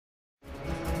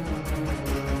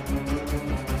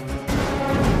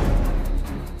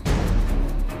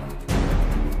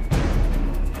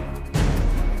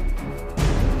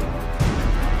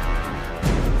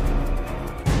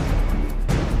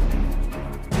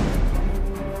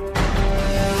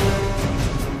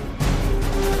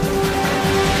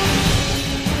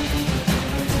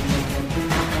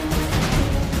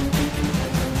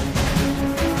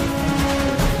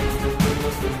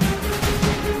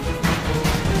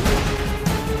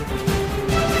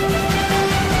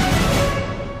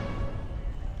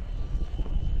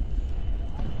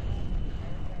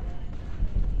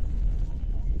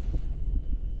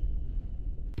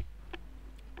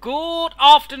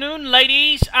afternoon,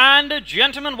 ladies and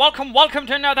gentlemen. Welcome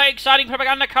to another exciting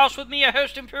Propagandacast with me, your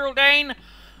host, Imperial Dane,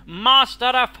 Master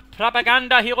of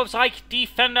Propaganda, Hero of Reich,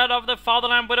 Defender of the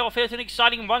Fatherland, widow of an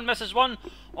exciting 1 vs 1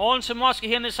 on some Moscow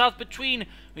here in the south between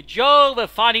Jove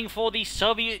fighting for the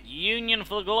Soviet Union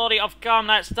for the glory of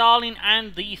Comrade Stalin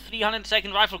and the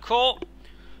 302nd Rifle Corps,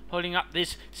 holding up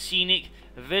this scenic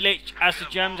village as the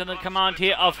Germans under the command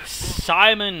here of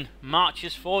Simon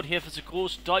marches forward here for the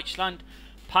Großdeutschland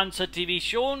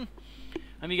Panzerdivision.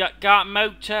 And we got Guard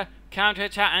Motor,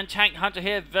 Counter-Attack and Tank Hunter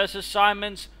here versus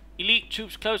Simon's elite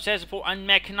troops, close air support and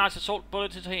mechanized assault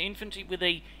bulletins here, infantry with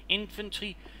a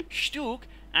infantry Stug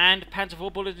and Panzer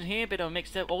IV bulletin here, bit of a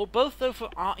mixed up all, both though for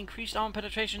our increased armor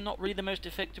penetration, not really the most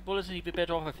effective bulletins. He'd be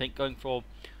better off I think going for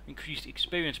increased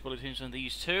experience bulletins than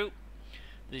these two.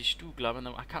 The Stugler, and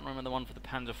I can't remember the one for the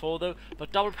Panzer IV though,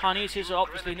 but double pioneers here, so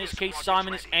obviously in this case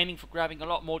Simon is aiming for grabbing a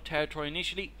lot more territory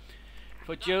initially.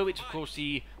 For Joe, it's of course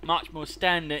the much more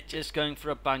standard, just going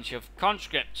for a bunch of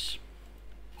conscripts.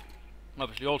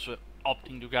 Obviously also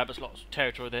opting to grab as lot of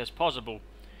territory there as possible.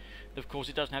 Of course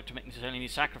he doesn't have to make necessarily any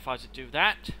sacrifice to do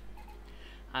that.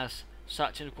 As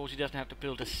such, and of course he doesn't have to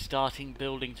build a starting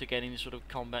building to get any sort of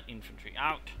combat infantry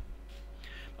out.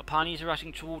 The pioneers are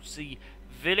rushing towards the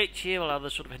village here, while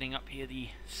others sort of heading up here the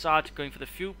side, going for the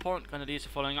fuel point. Grenadiers are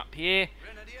following up here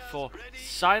for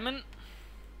Simon.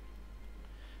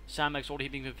 Sandbags already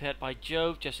being prepared by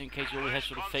Jove, just in case he already has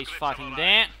sort of face fighting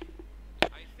there.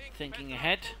 Thinking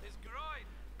ahead.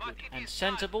 Good and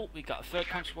sensible. We got a third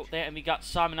conscript there, and we got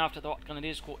Simon after the what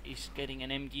Grenadiers Corps is getting an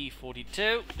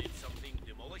MG42.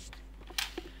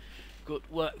 Good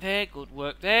work there, good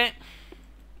work there.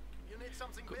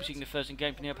 Good seeing the first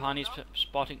engagement here. Pioneers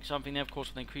spotting something there, of course,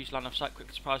 with an increased line of sight.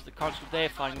 Quick surprise the conscript there,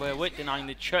 finding where with, denying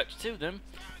the church to them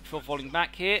before falling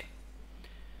back here.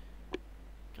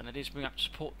 Grenadiers bring up to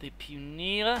support the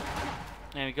Pioneer.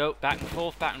 There we go, back and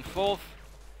forth, back and forth.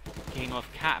 Game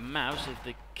of cat and mouse, if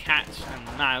the cat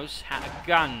and mouse had a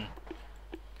gun.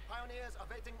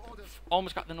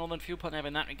 Almost got the northern fuel point there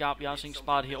in that regard. We are seeing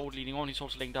Spard here all leading on. He's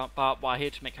also laying down barbed wire here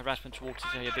to make harassment towards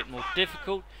this area a bit more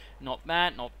difficult. Not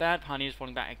bad, not bad. Pioneers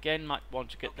falling back again. Might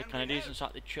want to get the Grenadiers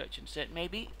inside the church instead,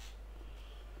 maybe.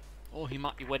 Or he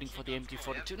might be waiting for the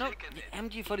MG42. No, the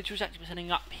MG42 is actually sending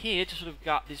up here to sort of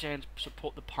guard this area and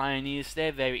support the Pioneers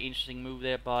there. Very interesting move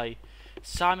there by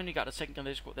Simon. We got the second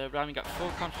Grenadier squad there around. We got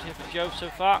 4 conscripts here for Joe so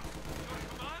far.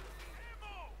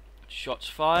 Shots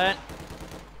fired.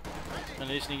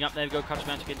 Grenadiers sneaking up there. We go,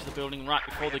 conscripts to get into the building right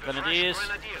before the Grenadiers.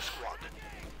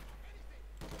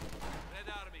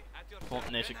 Point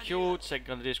there secured. Second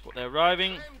Grenadier squad there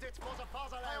arriving.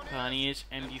 Pioneers,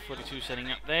 MG42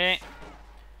 setting up there.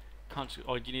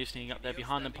 Engineers sneaking up there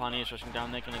behind them, Pioneers rushing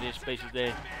down there, Grenadiers basically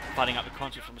there fighting up the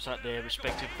conscripts from beside their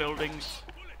respective buildings.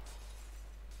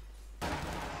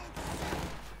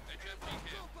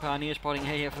 Pioneers spotting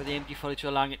here for the MG42,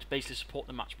 allowing it to basically support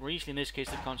them much more easily. In this case,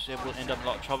 the conscripts will end up in a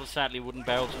lot of trouble. Sadly, wooden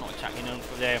barrels are not exactly known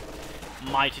for their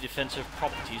mighty defensive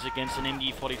properties against an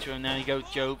MG42, and there you go,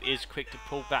 Jove is quick to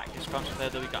pull back his conscript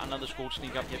there, though we got another squad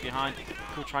sneak up here behind.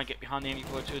 Could try and get behind the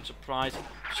MG42 and surprise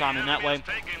Simon that way.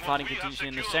 Fighting continues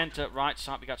in the centre, right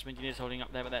side, we got some engineers holding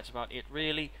up there, but that's about it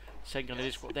really. Second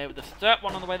Grenadier squad there with the third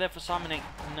one on the way there for Simon,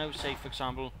 no save for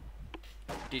example.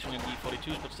 Additional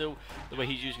MG42s, but still the way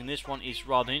he's using this one is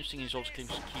rather interesting. He's also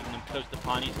keeping them close to the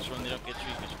Pioneers, ensuring they don't get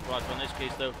too surprised. But in this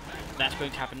case, though, that's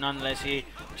going to happen nonetheless here.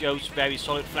 Joe's very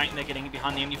solid flank there, getting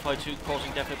behind the MG42,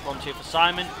 causing definite problems here for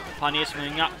Simon. Pioneers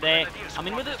moving up there. I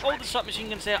mean, with all the submachine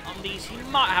guns there on these, he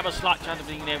might have a slight chance of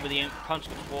being there with the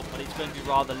conscript support, but it's going to be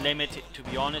rather limited, to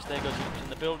be honest. There goes in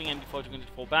the building, MG42 going to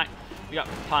fall back. We got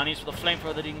Pioneers with the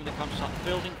flamethrower, they're dealing with the conscripts out the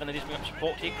building, and they're just moving up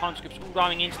support here. Conscripts all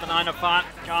driving into the 905,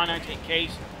 can't take case.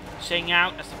 Staying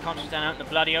out as the conscripts down out in the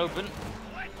bloody open.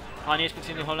 Pioneers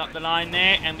continue to hold up the line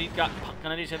there, and we've got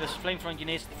Grenadiers here, there's flamethrower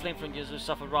engineers. The flamethrower engineers have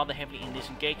suffered rather heavily in this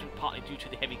engagement, partly due to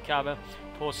the heavy cover.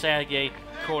 Poor Sergei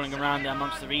crawling around there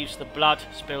amongst the reefs, the blood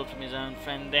spilled from his own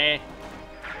friend there.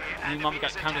 Meanwhile, we've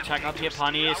got counter-attack up here,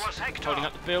 Pioneers holding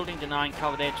up the building, denying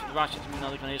cover there to the Russians, and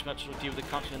another Grenadiers about to sort of deal with the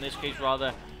conscripts, in this case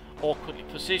rather awkwardly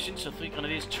positioned. So 3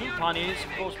 Grenadiers, 2 Pioneers,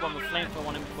 of course, one with flamethrower,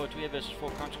 one MG42 here versus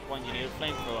 4 conscripts, 1 engineer with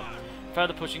flamethrower.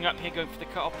 Further pushing up here, going for the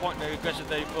cut-off point, very aggressive,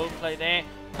 very bold play there.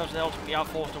 Because they ultimately are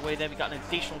forced away there. We got an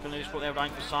additional Grenadier squad there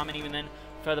running for Simon, even then.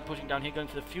 Further pushing down here, going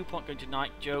for the fuel point, going to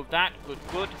Knight Jove. That,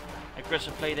 good.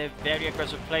 Aggressive play there, very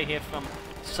aggressive play here from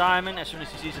Simon. As soon as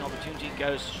he sees an opportunity, he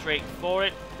goes straight for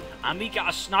it. And we got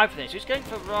a sniper there, so he's going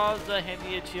for rather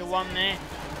heavier tier 1 there.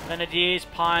 Grenadiers,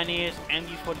 Pioneers,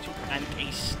 MG42, and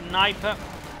a sniper.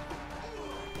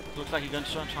 Looks like he's going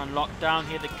to try and lock down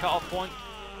here the cut-off point.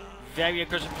 Very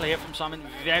aggressive play here from Simon.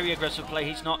 Very aggressive play.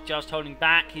 He's not just holding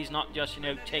back. He's not just, you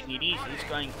know, taking it easy. He's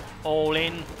going all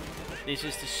in. This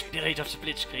is the spirit of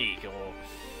Splitzkrieg, or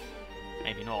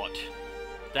maybe not.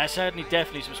 There's certainly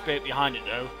definitely some spirit behind it,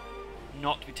 though.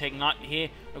 Not to be taken lightly here.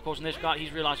 Of course, in this guy,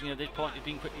 he's realising at this point he's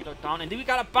being quickly locked down. And then we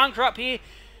got a bunker up here.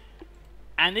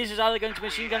 And this is either going to be a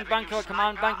machine gun bunker or a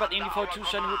command bunker, but the MD42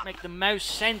 certainly would make the most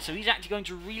sense. So he's actually going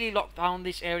to really lock down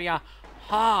this area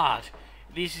hard.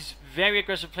 This is very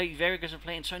aggressive play,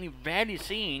 and certainly rarely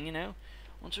seen, you know,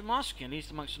 on Tomasky, at least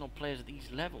amongst not players at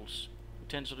these levels. Who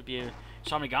tends to be a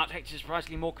some regard, actually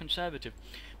surprisingly more conservative.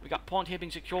 We got point here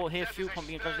being secure here, fuel pump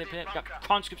being aggressive there. We got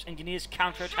conscripts, engineers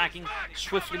counter-attacking,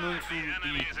 swiftly moving through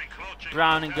the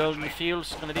brown and gold in the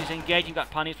fields. Gonna do is engaging,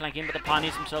 got pioneers flanking in, but the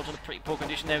pioneers themselves are in a pretty poor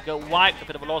condition. There we go, wiped, a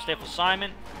bit of a loss there for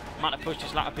Simon. Might have pushed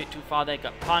his luck a bit too far there,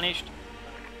 got punished.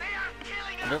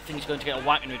 I don't think he's going to get a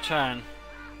wipe in return.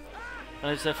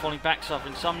 As they're falling back,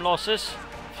 suffering some losses.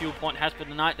 Fuel point has been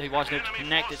denied, though he wasn't able to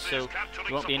connect it, so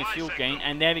there won't be any fuel gain.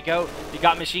 And there we go, we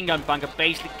got machine gun bunker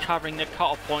basically covering the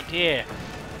cutoff point here.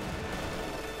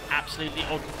 Absolutely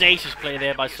audacious play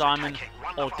there by Simon.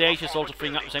 Audacious, also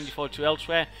freeing up his MD42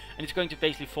 elsewhere, and it's going to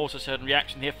basically force a certain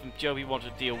reaction here from Jove. He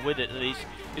wanted to deal with it at least.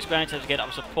 He's going to have to get up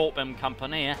a support beam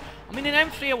company. I mean, an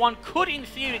M301 could in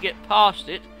theory get past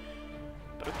it,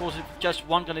 but of course if just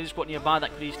one gun is squad nearby,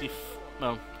 that could easily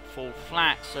fall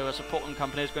flat, so a support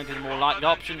company is going to be the more likely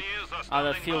option, either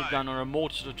a field gun or a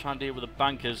mortar to try and deal with the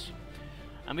bunkers.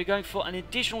 And we're going for an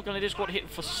additional gun squad hit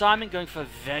for Simon, going for a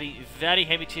very, very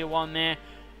heavy tier 1 there.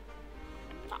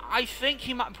 I think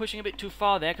he might be pushing a bit too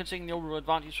far there, considering the overall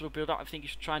advantage for the build up. I think he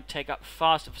should try and take up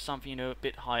faster for something, you know, a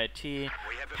bit higher tier.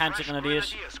 Panzer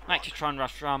Grenadiers, might actually try and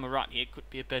rush armor right here. Could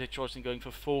be a better choice than going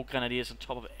for 4 Grenadiers on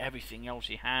top of everything else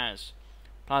he has.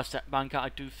 Plus that bunker, I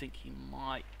do think he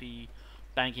might be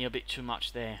banking a bit too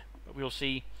much there. But we'll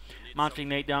see. Mount being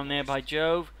laid down there by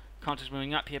Jove. Contest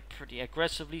moving up here pretty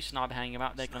aggressively. Sniper hanging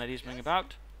about there, Grenadiers moving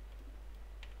about.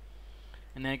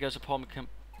 And there goes a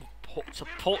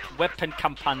support weapon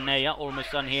Campania,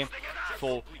 almost done here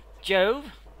for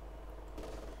Jove.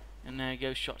 And there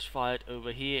goes shots fired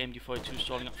over here. MD42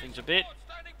 stalling up things a bit.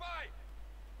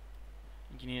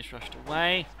 Engineers rushed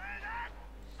away.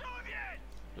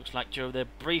 Looks like Jove there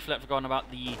briefly had forgotten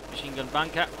about the machine gun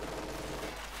bunker.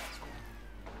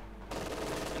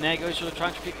 And there goes, sort of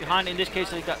trying to pick behind. In this case,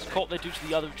 he got caught there due to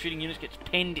the other retreating units, gets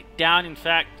pinned down, in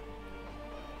fact.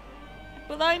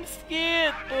 But I'm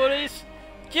scared, Boris.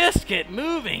 Just get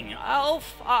moving. I'll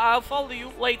follow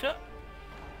you later.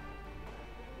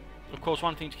 Of course,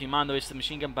 one thing to keep in mind, though, is the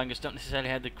machine gun bunkers don't necessarily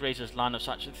have the greatest line of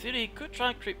such. In theory, he could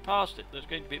try and creep past it, but it's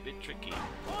going to be a bit tricky.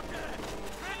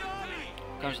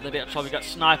 Comes with a bit of trouble. We got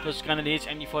snipers, grenadiers,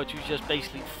 MD42 just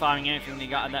basically firing anything they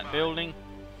got in that building.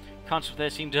 Concepts there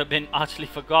seem to have been utterly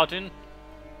forgotten.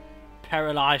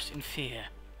 Paralysed in fear.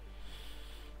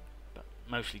 But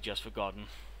mostly just forgotten.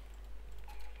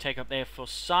 Take up there for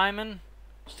Simon.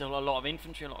 Still a lot of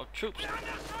infantry, a lot of troops.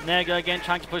 And there we go again,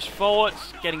 trying to push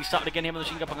forwards. Getting started again here with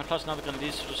the machine gun bunker plus another gun.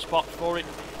 This sort of spot for it.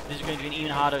 This is going to be an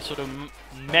even harder sort of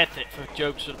method for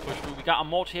Jove to sort of push through. We got a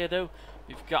mortar here though.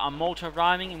 We've got a mortar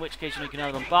arriving, in which case you can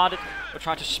either bombard it or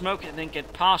try to smoke it and then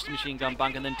get past the machine gun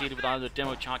bunker and then deal with either the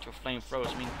demo charge or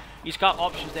flamethrowers. I mean, he's got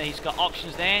options there, he's got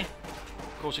options there.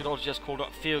 Of course, he'd also just called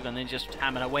up field gun and then just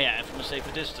hammer away at it from a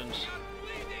safer distance.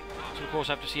 So, of course,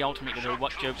 I have to see ultimately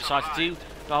what Jove decides to do.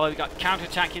 But we've got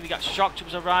counter-attack here, we've got shock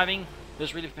troops arriving.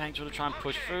 There's really preparing to try and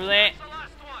push through there.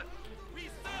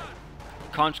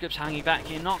 Conscripts hanging back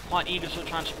here, not quite eager to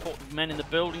try and support the men in the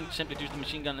building, simply due to the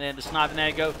machine gun there, the sniper. There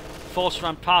you go, force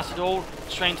run past it all,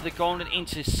 straight into the gauntlet,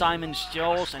 into Simon's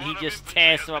jaws, and he just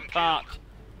tears them apart.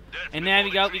 And there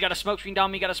we go, we got a smoke screen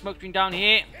down, we got a smoke screen down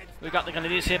here. We've got the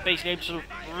Grenadiers here, basically able to sort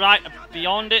of right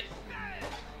beyond it.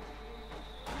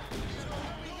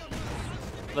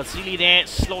 Vasily there,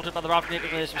 slaughtered by the Raven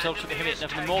Grenadiers themselves, took a hit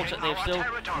from the mortar. They've still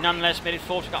nonetheless made it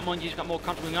forward. We've got Monji's got more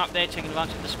country moving up there, taking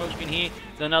advantage of the smoke screen here.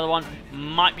 Then another one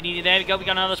might be needed. There we go, we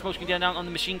got another smoke screen down on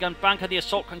the machine gun bunker. The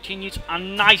assault continues. A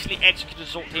nicely executed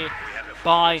assault here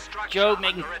by Jove,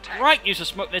 making great use of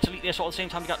smoke there to lead the assault. At the same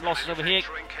time, we got losses over here.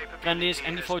 Grenadiers,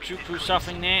 MD42 crew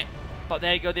suffering there. But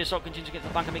there you go, the assault continues against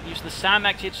the bunker, making use of the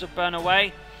sandbags here to burn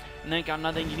away. And then got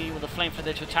another engineer with a flamethrower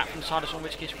there to attack from the side, in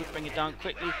which case we could bring it down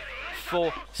quickly.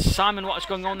 For Simon, what is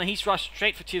going on there? He's rushed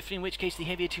straight for tier 3, in which case the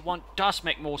heavier tier 1 does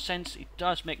make more sense. It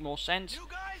does make more sense.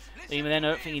 Even then, I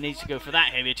don't think he needs to go for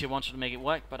that heavier tier 1 to make it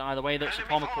work. But either way, the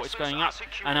Palmer Court is going up.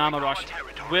 And Armor Rush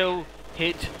will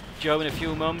hit Joe in a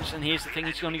few moments. And here's the thing,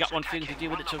 he's only got one feeling to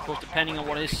deal with it. So, of course, depending on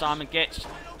what his Simon gets,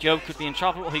 Joe could be in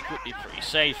trouble or he could be pretty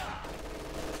safe.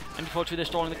 MD42, they're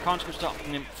stalling the conscripts,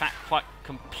 stopping in fact quite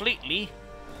completely.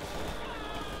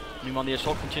 Meanwhile, the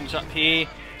assault continues up here.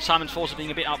 Simon's forces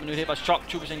being a bit outmaneuvered here by shock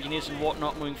troopers, engineers, and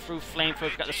whatnot, moving through.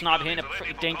 Flamethrowers got the sniper here in a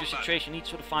pretty dangerous situation. He needs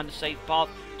to sort of find a safe path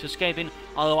to escape in,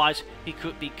 otherwise he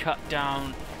could be cut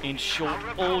down in short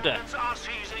order.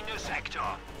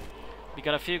 We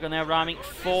got a field gun there ramming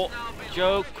for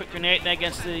Jove. Quick grenade there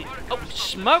against the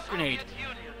smoke grenade.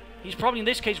 He's probably in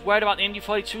this case worried about the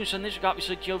MD42, so in this regard we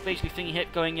saw Jove basically thinking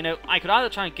hit going, you know, I could either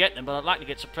try and get them, but I'd like to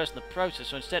get suppressed in the process,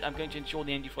 so instead I'm going to ensure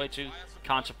the MD42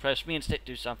 can't suppress me, instead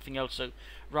do something else. So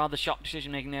rather sharp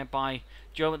decision making there by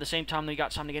Jove. At the same time, they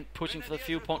got something again pushing for the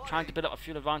fuel point, trying to build up a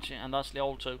fuel advantage and thusly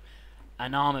also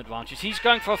an arm advantage. He's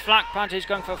going for a flak panzer, he's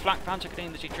going for a flak panzer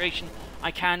contain the situation. I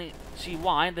can see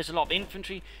why. There's a lot of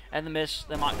infantry and the miss.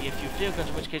 There might be a few field guns,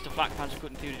 in which case the flak panzer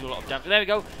couldn't do a lot of damage. But there we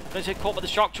go. Let's get caught by the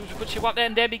shock troops. We could see what there,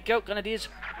 and there we go. Grenadiers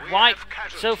wipe.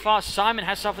 So far, Simon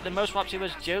has suffered the most wipes here,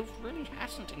 whereas Jove really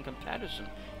hasn't in comparison.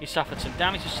 He suffered some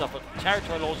damage, he suffered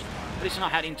territory loss, but he's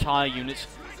not had entire units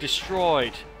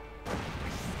destroyed.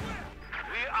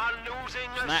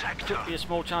 So that could be a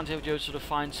small chance here for Joe to sort of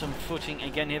find some footing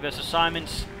again here versus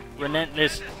Simon's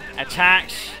relentless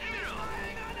attacks.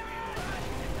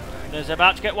 There's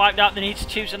about to get wiped out. They need to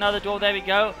choose another door. There we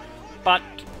go. But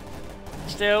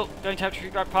still going to have to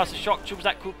grab past the shock troops.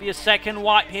 That could be a second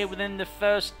wipe here within the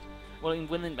first, well,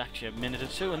 within actually a minute or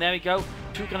two. And there we go.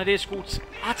 Two Grenadier squads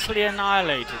utterly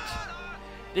annihilated.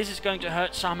 This is going to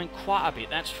hurt Simon quite a bit.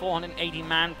 That's 480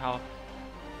 manpower.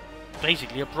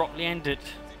 Basically abruptly ended.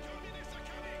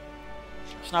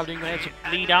 Sniper doing grenades to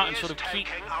bleed out and sort of keep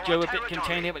Joe a bit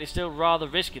contained here, but it's still rather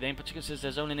risky there, in particular since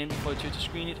there's only an MD42 to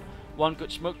screen it. One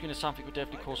good smoke unit something could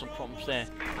definitely cause some problems there.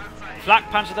 Flak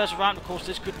Panzer there's around, of course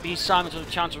this could be Simon's sort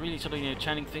of chance of really sort of, you know,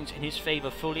 turning things in his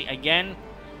favour fully again.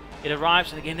 It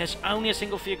arrives, and again there's only a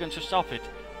single field gun to stop it.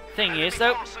 Thing is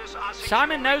though,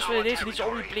 Simon knows what it is and he's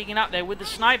already bleeding out there with the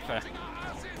sniper.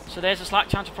 So there's a slight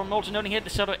chance of problem. Also noting here the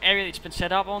sort of area that's been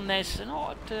set up on, there's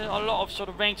not a lot of sort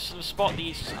of range to sort of spot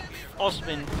these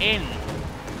Ostmen in.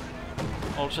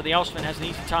 Also the Ostman has an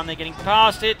easy time there getting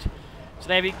past it. So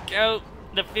there we go.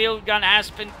 The field gun has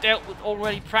been dealt with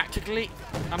already practically.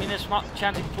 I mean there's a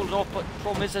chance to pull it off, but the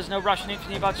problem is there's no Russian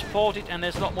infantry nearby to support it, and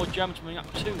there's a lot more Germans moving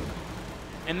up too.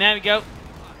 And there we go.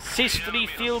 CIS-3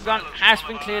 field gun has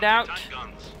been cleared out.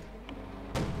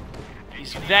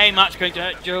 He's very much going to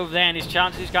hurt Jove there, and his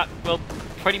chances. He's got, well,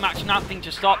 pretty much nothing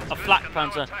to stop a flak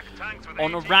panzer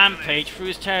on a rampage through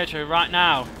his territory right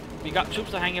now. We've got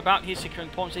troops that are hanging about. He's securing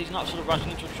points. He's not sort of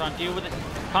rushing into to try and deal with it.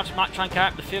 Constance might try and carry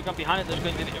up the field gun behind it. There's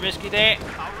going to be a bit risky there.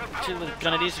 Two with the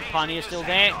Grenadiers and Pioneers still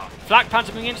there. Flak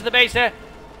panzer moving into the base there.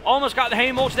 Almost got the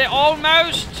heavy mortar there.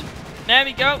 Almost. There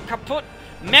we go. Kaput.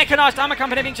 Mechanised armor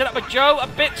company being set up by Joe. A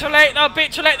bit too late though, a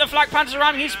bit too late. The flak panzer's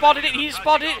around. He spotted it. He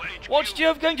spotted it. What's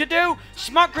Jove going to do?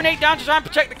 Smoke grenade down to try and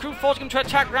protect the crew, forcing him to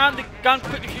attack around. The gun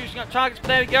quickly fusing up targets. But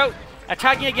there we go.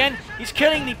 Attacking again. He's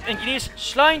killing the engineers,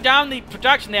 slowing down the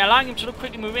production there, allowing him to sort of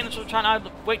quickly move in and sort of try and either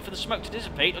wait for the smoke to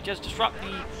dissipate or just disrupt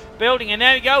the building. And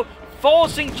there we go.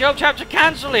 Forcing Jove to have to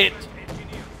cancel it.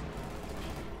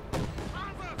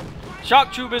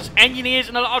 Shock troopers, engineers,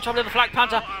 and a lot of trouble with the flak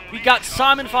panzer. We got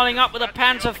Simon following up with a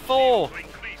Panzer IV.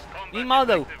 Meanwhile,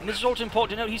 though, and this is also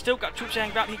important to note, he's still got troops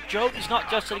hanging back. Jove is not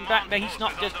just sitting back there. He's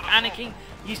not just panicking.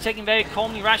 He's taking very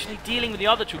calmly, rationally, dealing with the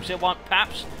other troops here. While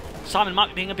perhaps Simon might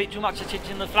be being a bit too much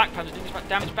attention in the flak panzer, doing much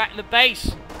damage back in the base.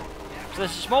 So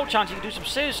there's a small chance he can do some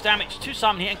serious damage to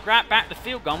Simon here and grab back the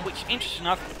field gun, which, interesting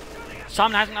enough,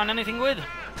 Simon hasn't done anything with.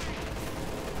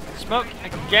 Smoke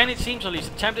again, it seems, or at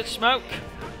least attempted smoke.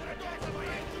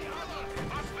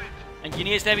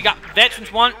 Engineers, there we got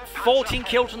Veterans 1, 14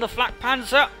 kills on the flak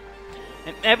panzer.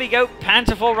 And there we go,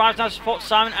 Panzer IV arrives now to support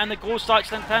Simon and the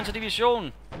Großdeutschland Panzer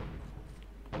Division.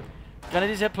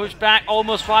 Grenadiers have pushed back,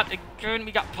 almost wiped again.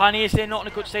 We got Pioneers there, not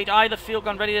in a good state either. Field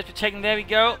gun ready to be taken, there we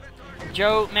go.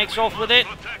 Joe makes off with it.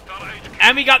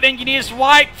 And we got the Engineers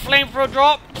wiped, flamethrower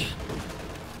dropped.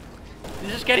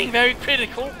 This is getting very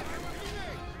critical.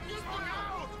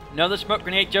 Another smoke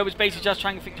grenade. Joe is basically just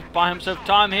trying to buy himself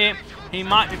time here. He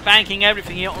might be banking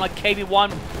everything here on a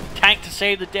KB1 tank to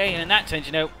save the day, and in that sense,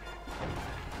 you know,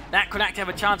 that could actually have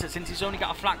a chance since he's only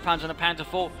got a flak panzer and a Panzer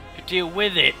IV to deal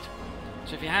with it.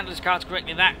 So if he handles his cards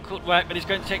correctly, that could work, but he's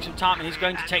going to take some time and he's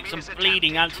going to take some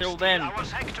bleeding until then.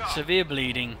 Severe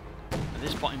bleeding. At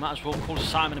this point, he might as well call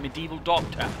Simon a medieval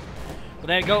doctor. But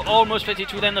there you go, almost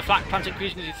 52 then, the flak panzer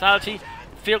increasing his lethality.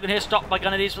 Field gun here stopped by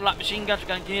Grenadiers with light machine guns. We've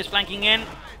got Engineers flanking in.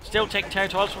 Still taking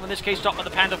territory elsewhere, in this case stopped by the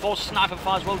Panzer IV. Sniper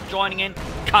fire as well, joining in,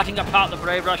 cutting apart the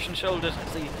brave Russian soldiers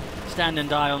as they stand and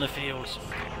die on the fields.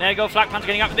 There you go, flak panzer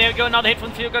getting up. There we go, another hit from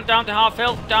the field gun, down to half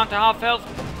health, down to half health.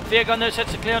 Fear gun though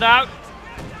sets it cleared out.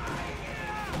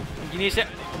 Engineers there.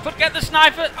 Forget the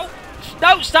sniper. Oh,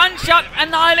 no, stun shot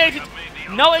annihilated.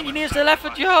 No engineers there left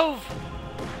for Jove.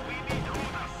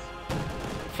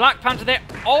 Flak Panther there,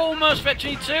 almost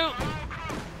Veteran 2.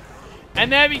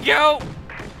 And there we go.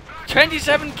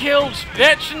 27 kills,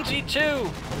 Veteran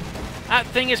 2. That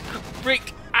thing has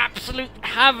wreaked absolute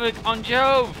havoc on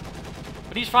Jove.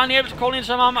 But he's finally able to call in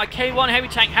some armor. A K1 heavy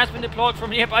tank has been deployed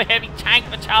from a nearby heavy tank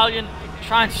battalion to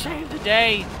try and save the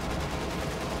day.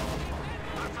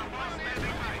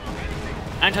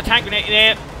 Anti-tank grenade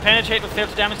there. Penetrate but failed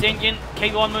to damage the engine.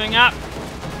 K1 moving up.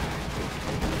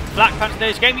 Black Panther there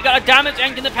is game. We got a damaged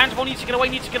engine. The Panther needs to get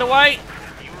away,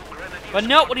 But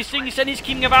no, what he's doing, he said he's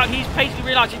keeping about. He's basically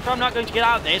realised he's probably not going to get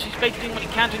out there, so he's basically doing what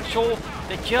he can to ensure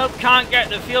that Jove can't get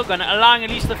the field gun, allowing at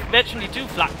least the Veteran 2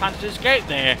 Flak Panther to escape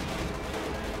there.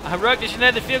 A heroic decision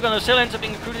there, the field gun still ends up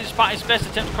being recruited despite his best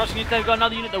attempt crossing it. They've got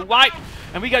another unit to wipe,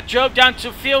 and we got Jove down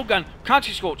to field gun,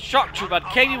 country squad, shock trooper,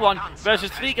 KV1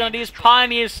 versus 3 Grenadiers,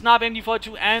 Pioneers, Sniper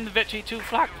MD42, and the Veteran 2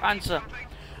 Flak Panther.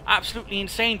 Absolutely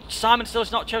insane. Simon still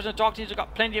has not chosen a doctor. He's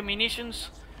got plenty of munitions.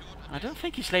 I don't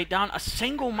think he's laid down a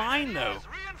single mine though.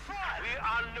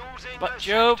 But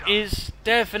Jove is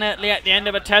definitely at the end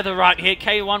of a tether right here.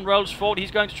 K1 rolls forward.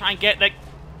 He's going to try and get the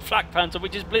Flak Panther,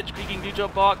 which is blitzkrieging due to a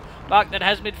bug that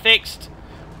has been fixed.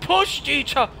 Push,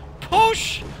 Jeter!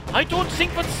 Push! I don't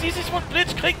think that this is what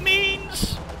blitzkrieg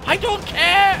means! I don't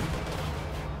care!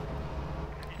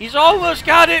 He's almost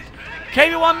got it!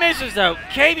 KV1 misses though.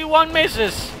 KV1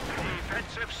 misses.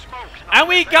 And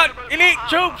we got elite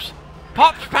troops.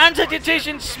 Pop Panther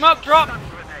decision, smoke drop.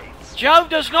 Jove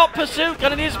does not pursue.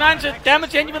 Grenadiers manage to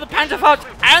damage the engine with the Panther Faust,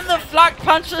 and the Flak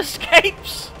Panther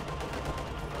escapes.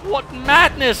 What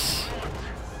madness!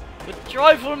 With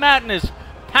joyful madness.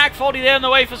 Pack 40 there on the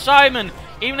way for Simon.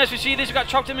 Even as we see this, we've got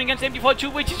Shock Troops against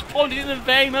MD42, which is pointed in the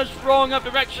very most wrong of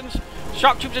directions.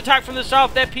 Shock Troops attack from the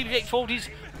south. Their PP-840s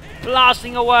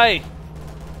blasting away.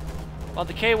 While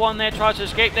the K1 there tries to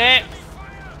escape there.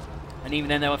 And even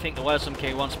then, though, I think there were some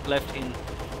K1s left in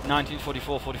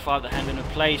 1944-45 that had been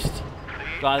replaced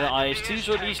by the IS-2s,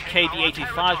 or at least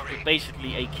KB-85, which is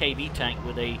basically a KB tank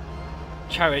with a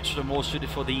turret sort of more suited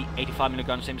for the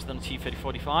 85mm, same as the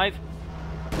T-30-45.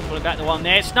 Pulling back the one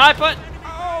there. Sniper!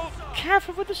 Oh,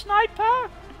 careful with the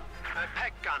sniper! The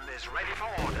peg gun is ready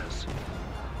for orders.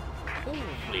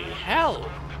 Holy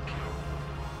hell!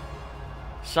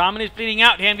 Simon is bleeding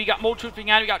out here, and we got more troops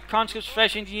bleeding out. We got conscripts,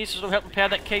 fresh engineers to sort of help repair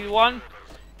that KV1.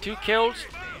 2 kills.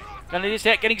 Grenadiers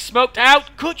there getting smoked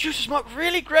out. Good use of smoke.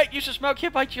 Really great use of smoke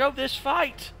here by Jove this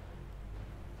fight.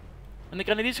 And the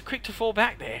Grenadiers are quick to fall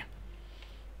back there.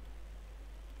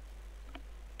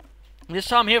 This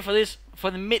time here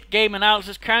for the mid-game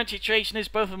analysis. Current situation is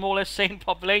both of them more or less same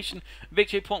population.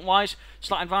 Victory point wise,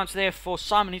 slight advance there for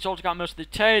Simon. He's also got most of the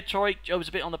territory. Jove's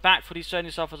a bit on the back foot. He's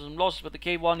certainly suffered some losses, but the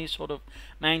K1 he's sort of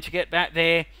managed to get back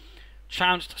there.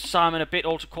 Trounced Simon a bit,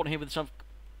 also caught him with some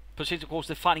precision. Of course,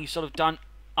 the fighting he's sort of done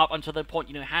up until that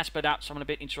point, has spread out Simon a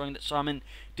bit, ensuring that Simon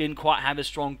didn't quite have as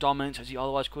strong dominance as he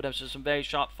otherwise could have. So some very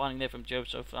sharp fighting there from Jove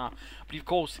so far. But of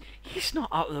course, he's not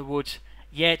out of the woods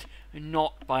yet,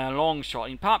 not by a long shot.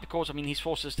 In part because, his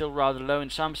forces are still rather low in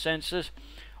some senses.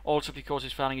 Also because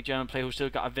he's fighting a German player who's still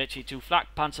got a Veteran 2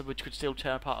 Flak Panther, which could still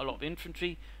tear apart a lot of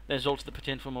infantry. There's also the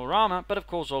potential for more armor, but of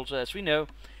course also, as we know,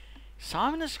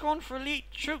 Simon has gone for elite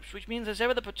troops, which means there's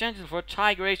ever the potential for a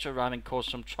Tiger Ace to arrive and cause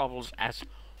some troubles as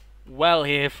well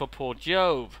here for poor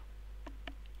Jove.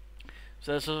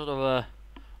 So there's sort of a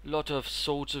lot of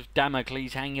swords of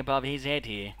Damocles hanging above his head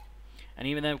here. And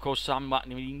even then, of course, Simon might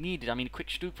really needed. A quick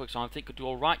Stoop, for example, I think could do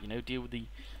alright, deal with the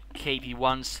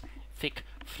KP1's thick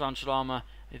frontal armour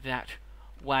that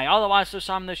way. Otherwise, though,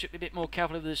 Simon though, should be a bit more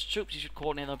careful with his troops. He should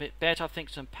coordinate a bit better. I think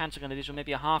some Panther Grenadiers or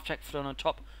maybe a half-track thrown on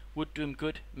top would do him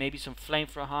good. Maybe some flame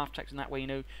for a half-tracks, and that way,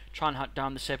 try and hunt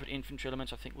down the separate infantry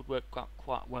elements. I think would work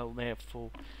quite well there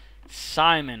for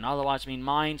Simon. Otherwise,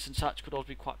 mines and such could also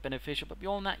be quite beneficial. But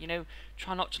beyond that,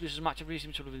 try not to lose as much of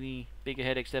reason, sort of the bigger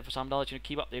headaches there for Simon. Others,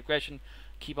 keep up the aggression,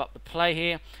 keep up the play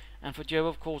here. And for Jove,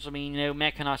 of course,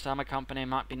 mechanized armor company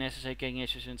might be necessary, getting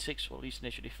issues in 6 or at least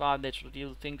initially 5. They sort of deal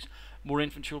with things. More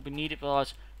infantry will be needed, but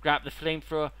otherwise, grab the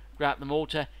flamethrower, grab the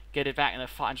mortar, get it back in the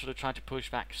fight, and sort of try to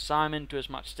push back Simon. Do as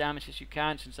much damage as you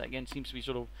can, since that again seems to be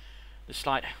sort of the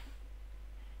slight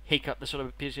hiccup that sort of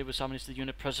appears here with Simon is the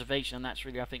unit preservation, and that's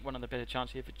really, I think, one of the better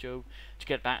chances here for Jove to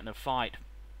get back in the fight.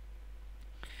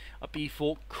 A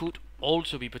B4 could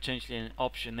also be potentially an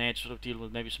option there to sort of deal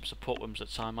with maybe some support weapons that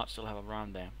Simon might still have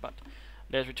around there. But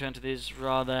let's return to this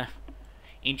rather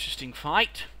interesting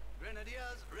fight.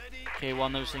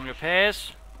 K1 those thing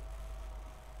repairs.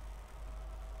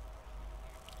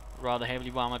 rather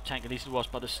heavily armoured tank, at least it was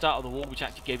by the start of the war, which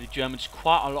actually gave the Germans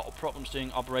quite a lot of problems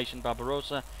during Operation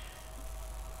Barbarossa.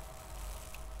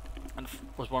 And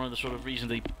was one of the sort of reasons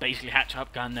they basically had to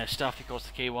upgun their stuff, because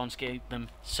the K1s gave them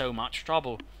so much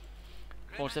trouble.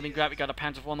 Force having grabbed, we got a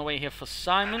Panzer on the way here for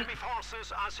Simon. Enemy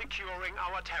forces are securing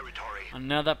our territory.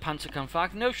 Another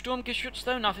Panzerkampfwagen. No Sturmgeschütz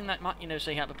though, nothing that might,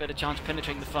 say, have a better chance of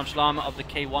penetrating the frontal armour of the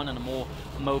K1 on a more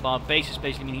mobile basis.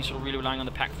 Basically, meaning he's sort of really relying on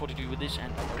the Pak 42 with this.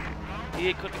 And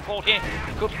here, could be caught here.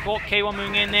 Could be caught. K1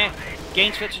 moving in there.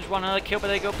 Gains veterans one another kill, but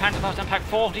there you go. Panzerfaust and Pak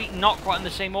 40. Not quite in the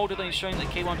same order, though he's showing that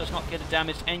K1 does not get a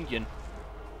damaged engine.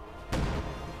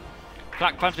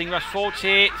 Black Panzer being rushed forward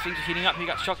here. Things are heating up. We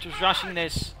got shock troops rushing.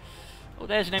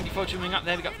 There's an MD42 moving up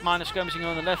there. We've got minor skirmishing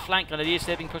on the left flank. Grenadiers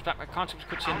there being pushed back by Constable.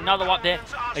 Could see another one there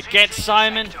against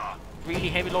Simon. Really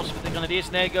heavy losses for the Grenadiers.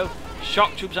 There you go.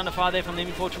 Shock troops under fire there from the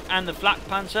MD42 and the Flak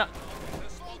Panzer.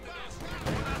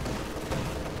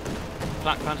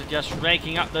 Flak Panzer just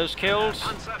raking up those kills.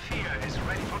 Panzer IV is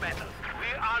ready for battle.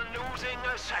 We are losing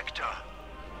a sector.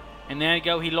 And there you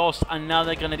go. He lost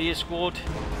another Grenadier squad.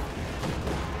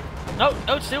 No,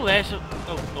 it's still there. So,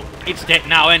 it's dead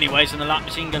now anyways, and the light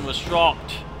machine gun was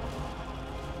dropped.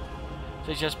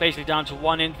 So it's just basically down to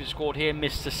one infantry squad here,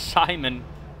 Mr. Simon.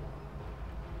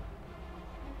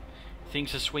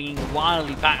 Things are swinging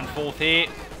wildly back and forth here.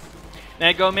 There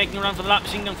you go, making a run for the light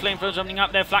machine gun, flamethrowers opening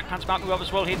up there. Flak Panzer back up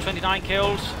as well here, 29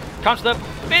 kills. Comes to the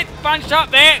bit bunched up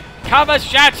there. Cover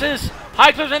shatters.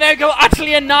 High close, and there you go,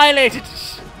 utterly annihilated.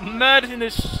 Murdered in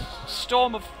this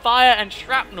storm of fire and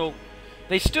shrapnel.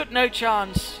 They stood no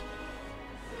chance.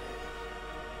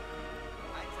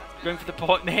 Going for the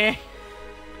point there.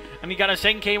 And we got a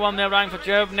second K1 there running for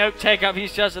Jove. No take up.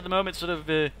 He's just at the moment sort of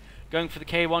going for the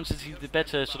K1 since he's the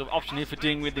better sort of option here for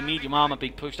dealing with the medium armor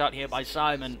being pushed out here by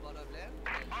Simon.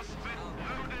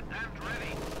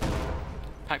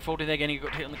 Pak 40 there getting a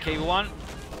good hit on the K1.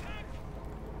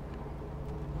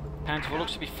 Panzer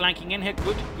looks to be flanking in here.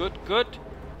 Good.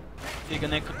 Figure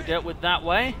they could be dealt with that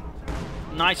way.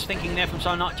 Nice thinking there from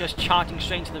Simon, not just charging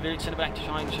straight to the village centre back to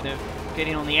try and sort of get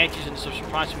in on the edges and sort of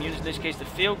surprise some units. In this case, the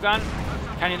field gun.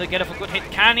 Can he get off a good hit?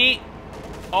 Can he?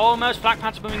 Almost. Flak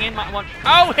Panzer moving in. Might want.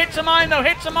 Oh, hits a mine though.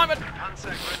 Hits a mine, but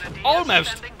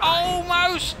almost.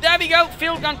 There we go.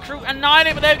 Field gun crew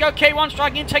annihilated. But there we go. K1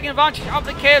 striking in, taking advantage of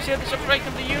the chaos here. The separation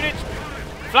of the units.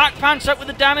 Flak Panzer with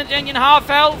the damage engine half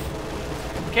health.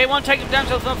 K1 takes the damage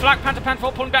from the Flak Panzer. Panzer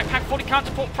 4 pulling back. Pak 40 can't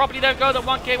support properly. There we go. The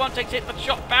one K1 takes it, but the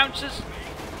shot bounces.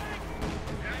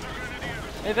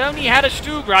 If only he had a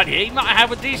Stugrad here, he might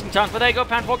have a decent chance, but there you go,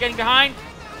 Pan 4 getting behind.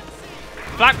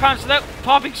 Flak Panzer though,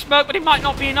 popping smoke, but it might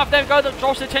not be enough. There we go, that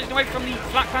draws the attention away from the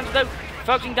Flak Panzer though,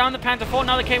 focusing down the Panzer 4.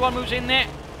 Now the K1 moves in there.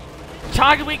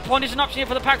 Target weak point is an option here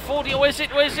for the Pak 40, or is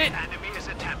it? Enemy is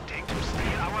attempting to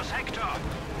steal our sector.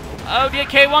 Oh dear,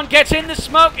 K1 gets in the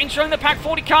smoke, ensuring the Pak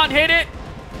 40 can't hit it.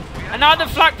 And now the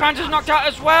Flak Panzer's knocked out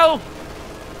as well.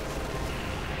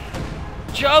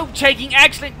 Jove taking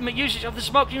excellent usage of the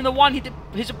smoke, even the one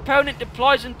his opponent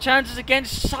deploys and turns us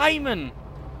against Simon.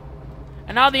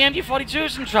 And now the MG42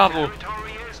 is in trouble.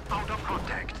 Territory is out of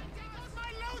contact.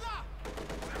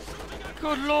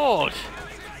 Good lord.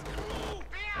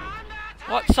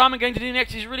 What's Simon going to do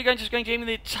next? He's really going to aim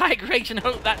the Tiger 8 and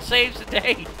hope that saves the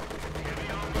day.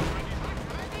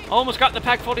 Almost got the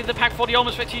Pak 40,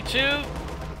 almost 52.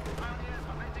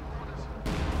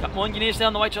 Got more engineers there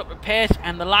on the way to repairs,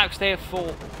 and the Laux there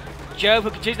for Jove, who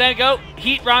continues. There we go.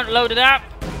 Heat round loaded up.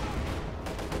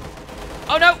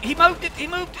 Oh no, he moved it.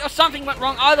 Or something went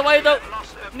wrong. Either way though,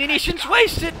 munitions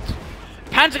wasted.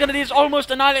 Panzer Grenadiers almost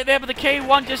annihilated there, but the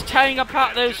K1 just tearing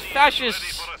apart those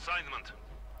fascists.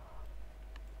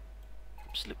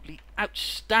 Absolutely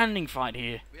outstanding fight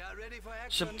here.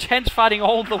 Some tense fighting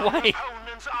all the way.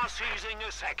 Opponents are seizing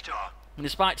a sector. And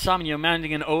despite Simon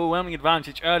mounting an overwhelming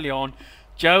advantage early on,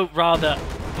 Joe rather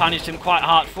punished him quite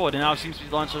hard forward, and now seems to be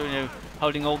the one sort of,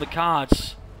 holding all the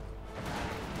cards.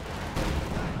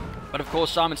 But of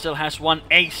course, Simon still has one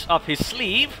ace up his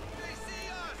sleeve.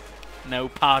 No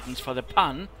pardons for the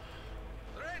pun.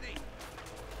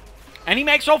 And he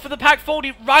makes off for the Pak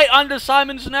 40 right under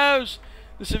Simon's nose.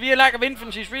 The severe lack of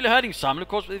infantry is really hurting Simon. Of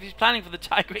course, if he's planning for the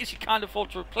Tiger Ace, he can't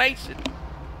afford to replace it.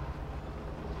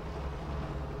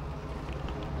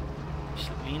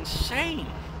 Absolutely insane.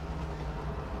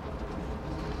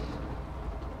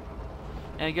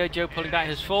 There you go, Joe pulling back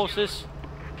his forces.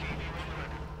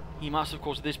 He must, of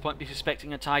course, at this point be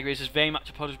suspecting a Tiger Ace. There's very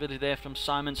much a possibility there from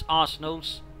Simon's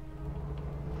arsenals.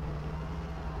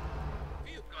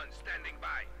 Field gun standing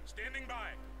by. Standing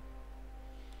by.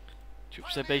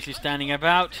 Troops are basically standing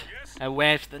about,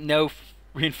 aware that no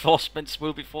reinforcements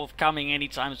will be forthcoming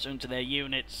anytime soon to their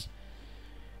units.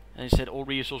 As I said, all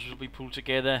resources will be pulled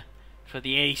together for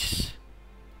the ace.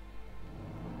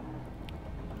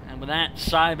 And with that,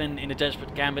 Simon, in a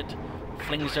desperate gambit,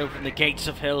 flings open the gates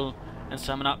of hell and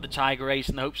summon up the Tiger Ace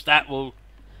in the hopes that will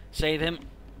save him.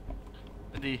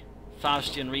 With the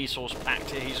Faustian resource back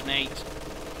to his mate.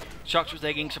 Shocks was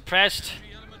there getting suppressed.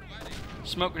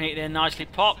 Smoke grenade there nicely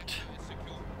popped.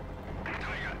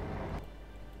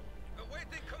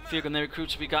 Field gun there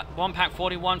recruits. We got 1 pack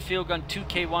 41 field gun, 2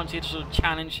 K1s here to sort of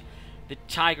challenge the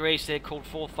Tiger Ace there, called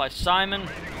forth by Simon.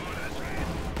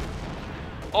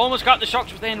 Almost got the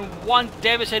shocks within. 1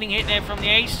 devastating hit there from the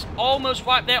ace. Almost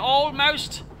wiped there,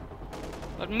 almost.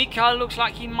 But Mikhail looks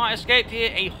like he might escape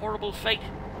here. A horrible fate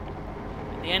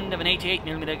at the end of an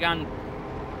 88mm gun.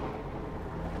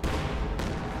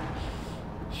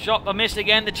 Shot but missed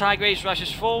again. The Tiger Ace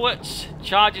rushes forwards,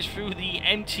 charges through the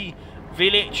empty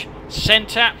village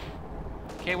centre.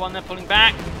 K1 there pulling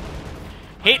back.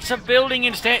 Hits a building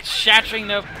instead, shattering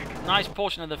the nice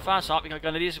portion of the far side. We got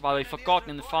gun is, by the way, forgotten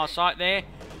in the far side there.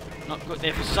 Not good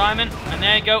there for Simon. And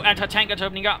there you go, anti-tank guns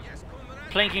opening up.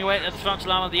 Plinking away at the front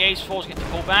line of the ace, forcing it to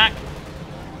pull back.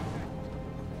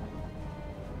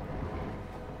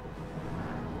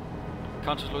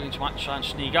 Connor's looking to try and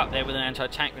sneak up there with an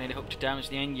anti-tank grenade hooked to damage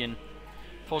the engine.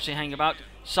 Forcing hang about.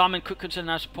 Simon could consider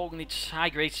now supporting the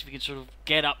Tiger Ace if he can sort of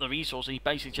get up the resource, and he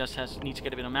basically just needs to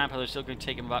get a bit of manpower. It's still going to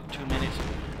take him about 2 minutes,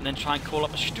 and then try and call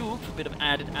up a Stu for a bit of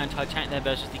added anti-tank there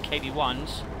versus the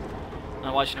KB1s.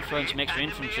 Otherwise, he's going to throw in some extra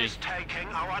infantry. Taking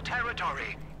our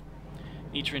territory.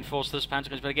 Need to reinforce those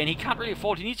panzers, but again, he can't really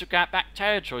afford. He needs to get back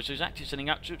territory, so he's actually sending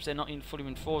out troops. They're not even fully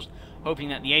reinforced, hoping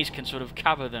that the Ace can sort of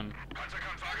cover them.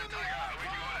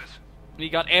 We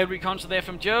got air recon there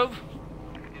from Jove.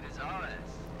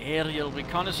 Aerial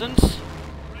reconnaissance.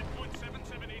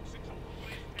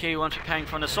 K1 preparing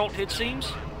for an assault, it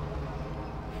seems.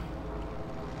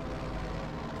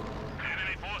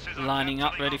 Lining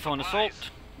up, ready for an assault.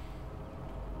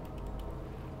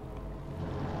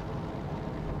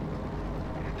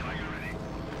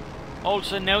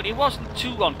 Also note, it wasn't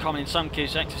too uncommon in some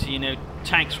cases to see,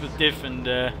 tanks with different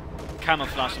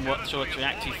camouflage and what sort of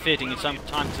actually fitting, and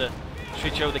sometimes to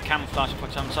switch over the camouflage. For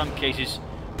example, in some cases,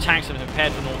 tanks that were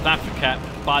prepared for North Africa,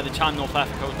 by the time North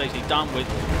Africa was basically done with,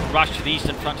 rushed to the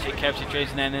eastern front to take care of the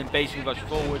situation, and then basically rushed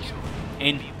forwards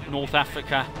in North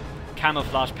Africa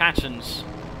camouflage patterns.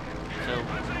 So,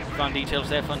 fun details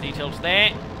there, fun details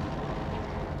there.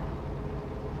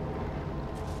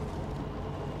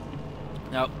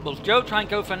 Now, will Joe try and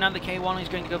go for another K1? He's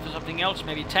going to go for something else,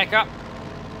 maybe tech up.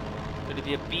 Could it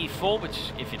be a B4,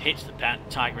 which, if it hits the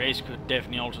Tiger Ace, could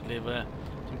definitely also deliver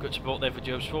some good support there for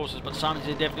Joe's forces. But Simon's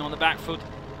definitely on the back foot.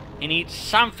 He needs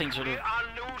something sort of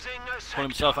pull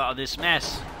himself out of this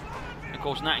mess. And of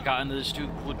course, that guy under the Stu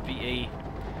would be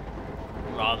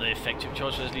a rather effective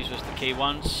choice, at least with the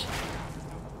K1s.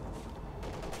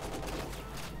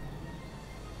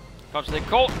 Comes to the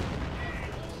court.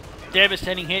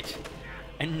 Devastating hit.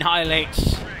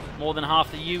 Annihilates more than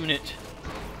half the unit.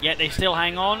 Yet they still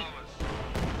hang on.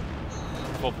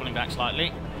 Before pulling back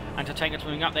slightly. Anti-tankers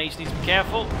moving up, they need to be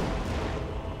careful.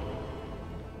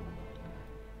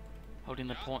 Holding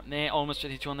the point there, almost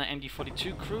ready to join that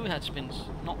MD-42 crew. That's been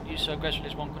not used so aggressively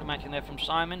as one could imagine there from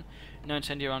Simon. No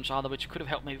incendiary rounds either, which could have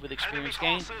helped maybe with experience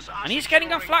gain. And he's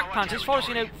getting on flak punts. As far as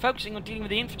focusing on dealing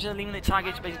with the infantry, leaving the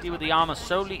target to basically deal with the armor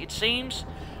solely, it seems.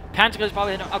 Panther's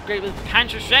probably had an upgrade with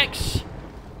Panzerschrecks.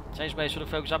 Same way sort of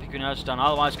focus up, you can done.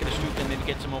 Otherwise, get a swoop and maybe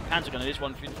get some more Panzer gun. It is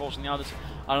one reinforcing the others,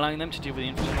 allowing them to deal with the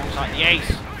infantry alongside the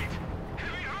ace.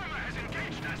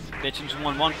 Bitchings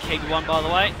 1-1, KB1 by the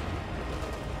way.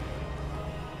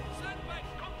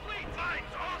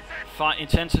 Fight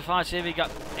intensifies here. We got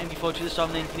MD-42 this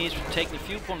time. The engineers from taking the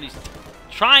fuel point. He's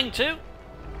trying to.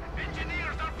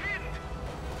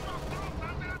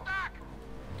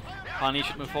 Pioneer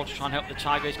should move forward to try and help the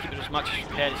Tiger Ace keep it as much as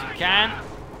prepared as he can.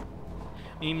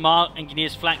 Meanwhile,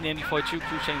 engineers flank the MD-42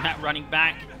 crew, saying that running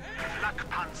back.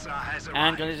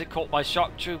 And is caught by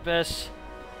shock troopers.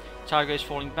 Tiger Ace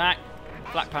falling back.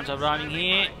 Black Panther arriving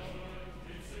here.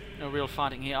 No real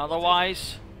fighting here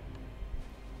otherwise.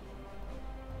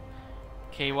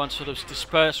 K1 sort of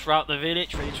dispersed throughout the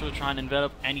village, ready to sort of try and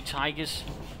envelop any Tigers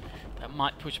that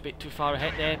might push a bit too far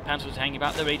ahead there. Panzers hanging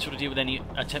about there, ready to sort of deal with any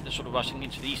attempt at sort of rushing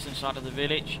into the eastern side of the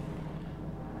village.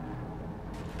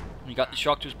 You got the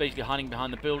shock troops basically hiding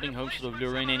behind the building, hoping to sort of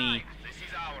lure in any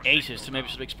aces to maybe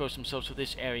sort of expose themselves to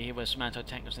this area here where some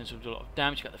anti-tankers then sort of do a lot of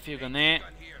damage. You got the field gun there.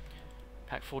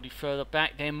 Pack 40 further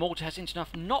back there. Mortar has inch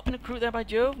enough, not been recruited there by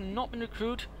Jove, not been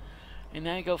recruited. And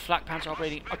there you go, Flak Panther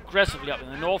operating aggressively up in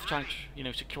the north, trying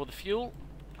to, secure the fuel.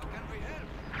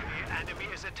 enemy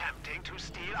is attempting to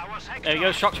steal our sector. There we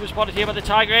go, shock troopers spotted here by the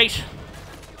Tiger Ace.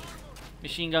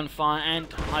 Machine gun fire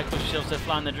and high close shells that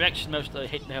fly in the direction. Most are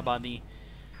hit there by the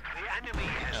enemy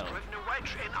has driven a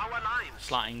wedge in our lines.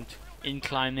 slight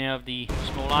incline there of the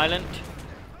small island.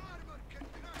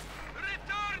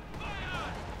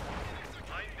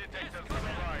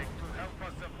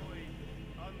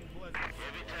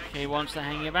 K1 still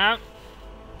hanging about.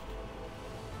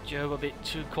 Jove a bit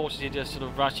too cautious here, just sort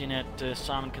of rushing at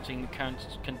Simon considering the current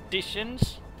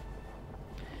conditions,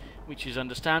 which is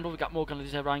understandable. We've got more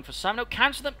grenadiers there running for Simon. No,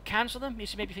 cancel them.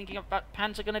 Is he maybe thinking about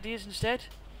Panzer grenadiers instead?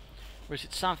 Or is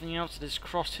it something else that has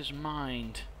crossed his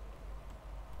mind?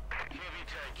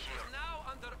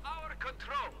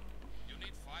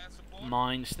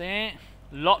 Mines there.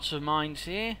 Lots of mines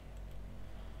here.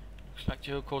 Looks like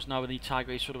Joe, of course, now with the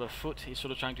Tiger is sort of afoot. He's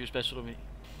sort of trying to do his best sort of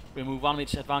remove one of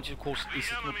its advantage, of course, is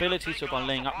its mobility. So by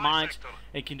laying up mines,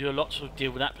 it can do a lot to sort of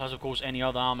deal with that, plus, of course, any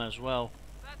other armor as well.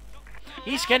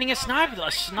 He's getting a sniper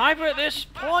at this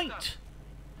point.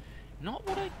 Not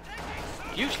what I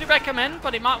usually recommend,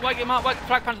 but it might work.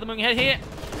 Flak Panther moving ahead here.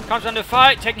 Comes under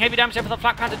fire, taking heavy damage there for the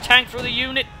Flak Panther tank through the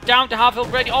unit. Down to half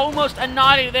health ready. Almost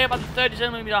annihilated there by the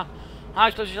 37mm high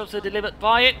explosive shells delivered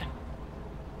by it.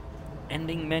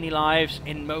 Ending many lives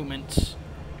in moments.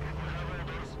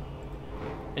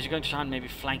 Is he going to try and maybe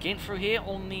flank in through here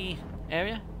on the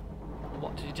area?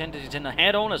 What does he tend to? Does he tend to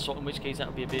head on us? In which case that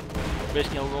would be a bit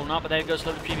risky overall now. But there he goes,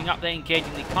 slowly creeping up there,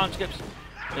 engaging the conscripts.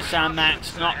 The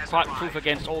Sandmax not quite proof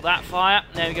against all that fire.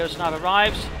 There we go, sniper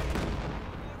arrives.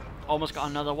 Almost got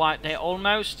another wipe there,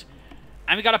 almost.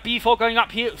 And we got a B4 going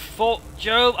up here for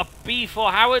Jove, a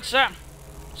B4 howitzer.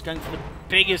 He's going for the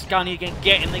biggest gun he can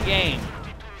get in the game.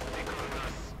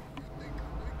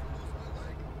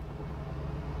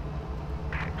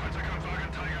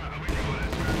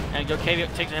 And go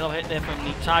KV takes a hell of a hit there from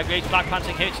the Tiger Ace. Black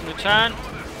Panther hits in return.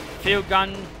 Field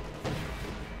gun.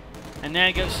 And there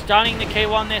he goes, stunning the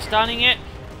K1 there, stunning it.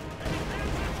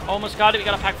 Almost got it. We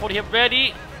got a Pack 40 here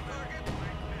ready.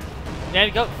 There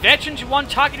we go. Veterans 1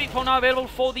 target weak point now available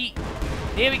for the.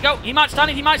 Here we go. He might stun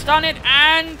it,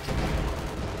 and.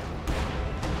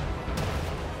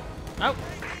 Nope.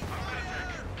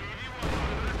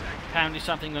 Apparently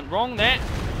something went wrong there.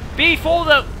 B4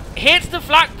 though hits the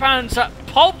Flak Panther,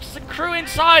 pulps the crew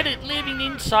inside it, leaving the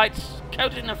insides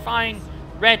coated in a fine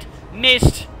red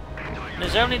mist.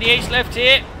 There's only the ace left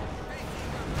here.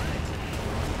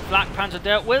 Flak Panther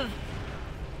dealt with.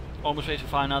 Almost ready to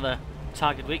find another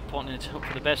target weak point, and it's hope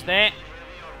for the best there.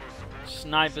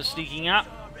 Sniper sneaking up,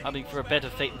 hoping for a better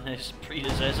fate than his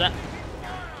predecessor.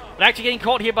 But actually getting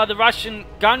caught here by the Russian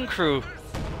gun crew.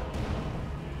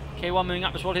 K1 moving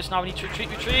up as well. His sniper needs to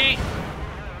retreat.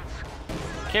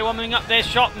 K1 moving up there,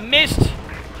 shot missed.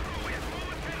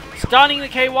 Stunning the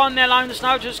K1 there, allowing the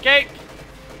sniper to escape.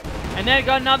 And there we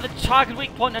go, another target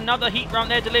weak point, another heat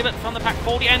round there delivered from the Pack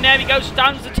 40. And there we go,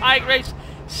 stuns the Tiger Ace,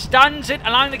 stuns it,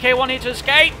 allowing the K1 here to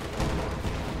escape.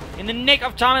 In the nick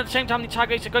of time, at the same time, the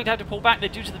Tiger Ace are going to have to pull back there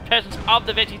due to the presence of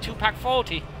the Veti 2 Pack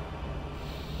 40.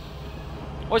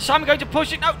 Or is Simon going to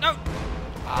push it? No, no.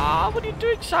 Ah, what are you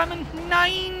doing, Simon?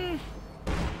 9.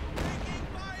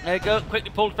 There we go,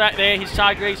 quickly pulled back there. His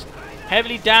Tiger Ace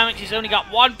heavily damaged. He's only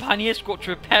got one pioneer squad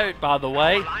to repair it, by the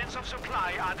way.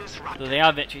 So they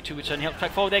are Veti 2 returning help.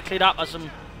 Pack 4 there cleared up by some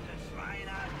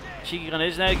cheeky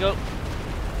grenades. There you go.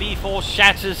 B4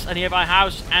 shatters a nearby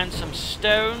house and some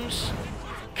stones.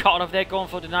 Cut off there, going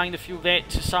for denying the fuel there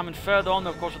to Simon further on.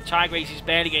 Of course, with the Tiger Ace, he's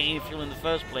barely getting any fuel in the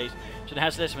first place, so it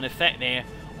has less of an effect there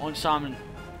on Simon.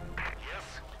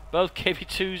 Both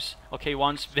KV2s, or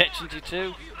K1s, Veteran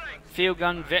G2, Field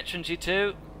Gun, Veteran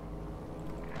G2,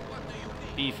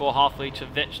 B4 halfway to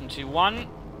Veteran G1.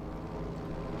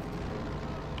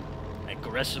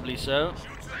 Aggressively so.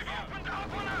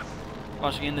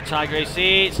 Rushing in the Tiger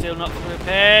AC, still not fully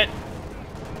repaired.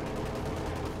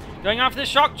 Going after the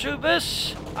shock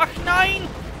troopers. Ach 9!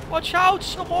 Watch out!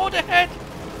 Snowboard ahead!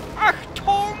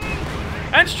 Achtung!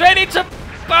 And straight into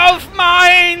both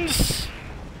mines!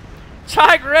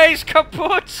 Tiger Ace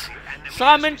kaput!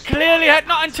 Simon clearly had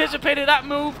not anticipated that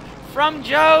move from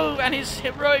Joe, and his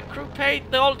heroic crew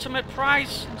paid the ultimate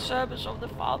price in service of the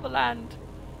fatherland.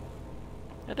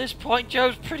 At this point,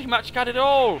 Joe's pretty much got it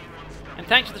all. And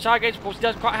thanks to the Tiger Ace, of course, he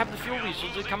doesn't quite have the fuel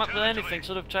resources to come up with anything,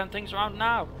 sort of turn things around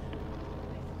now.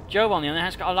 Joe, on the other hand,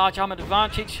 has got a large armoured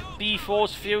advantage.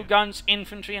 B4s, field guns,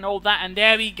 infantry and all that. And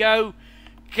there we go.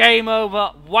 Game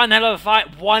over. One hell of a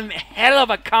fight. One hell of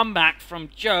a comeback from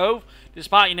Jove.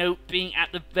 despite, you know, being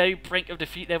at the very brink of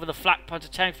defeat there with the flak punch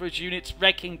attack for his units,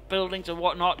 wrecking buildings and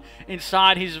whatnot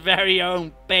inside his very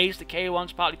own base. The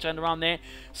K1's partly turned around there.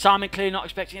 Simon clearly not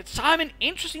expecting it. Simon,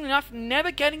 interestingly enough,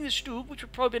 never getting the Stug, which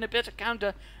would probably been a better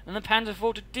counter than the Panzer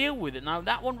IV to deal with it. Now,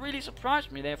 that one really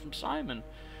surprised me there from Simon.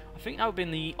 I think that would have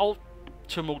been the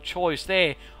optimal choice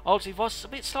there. Obviously, it was a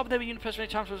bit slower there with unit press many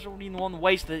times, was only in one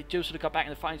way, so that Joe sort of got back in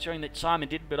the fight, showing that Simon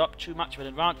didn't build up too much of an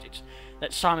advantage.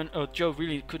 That Simon, or Joe,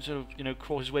 really could sort of, you know,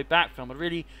 crawl his way back from. A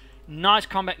really nice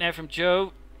comeback there from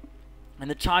Joe. And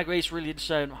the Tiger Ace really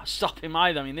didn't stop him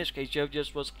either. I mean, in this case, Joe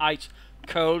just was ice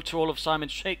cold to all of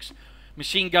Simon's tricks.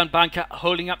 Machine gun bunker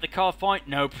holding up the carve point,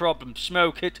 no problem.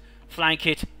 Smoke it, flank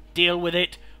it, deal with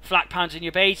it. Flak pounds in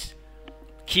your base.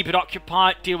 Keep it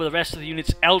occupied, deal with the rest of the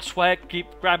units elsewhere,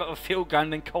 grab up a field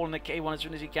gun, then call in the K1 as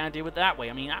soon as you can, deal with that way.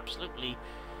 I mean, absolutely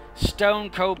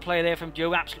stone cold play there from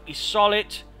Joe, absolutely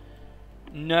solid.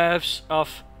 Nerves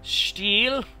of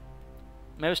steel.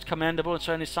 Most commendable, and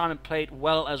certainly Simon played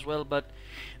well as well, but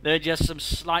there are just some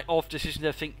slight off decisions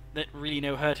I think that really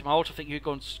hurt him. I also think you've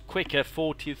gone quicker,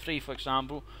 4-2-3 for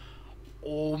example,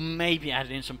 or maybe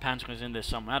added in some panzers in there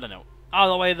somewhere, I don't know.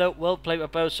 Either way though, well played by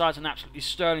both sides, an absolutely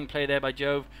sterling play there by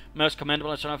Jove. Most commendable,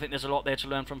 and so I think there's a lot there to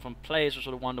learn from players who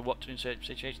sort of wonder what to do in certain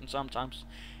situations sometimes.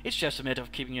 It's just a matter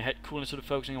of keeping your head cool and sort of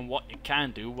focusing on what you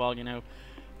can do while, you know,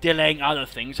 delaying other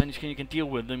things, and you can deal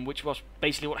with them, which was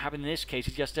basically what happened in this case.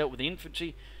 He just dealt with the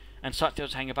infantry and such that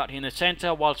was hanging about here in the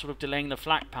centre while sort of delaying the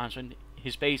flak pounds in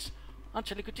his base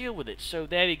until he could deal with it. So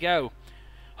there we go.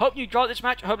 Hope you enjoyed this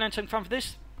match. I hope you had some fun for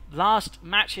this last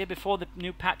match here before the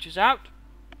new patch is out.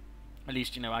 At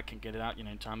least, you know, I can get it out, you know,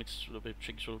 in time. It's sort of a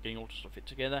tricky sort of getting all the stuff fit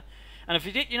together. And if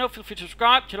you did, you know, feel free to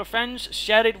subscribe, tell your friends,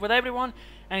 share it with everyone.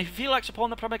 And if you feel like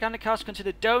supporting the Propagandacast,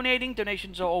 consider donating.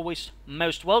 Donations are always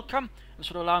most welcome and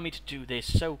sort of allow me to do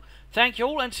this. So, thank you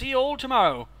all and see you all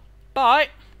tomorrow. Bye!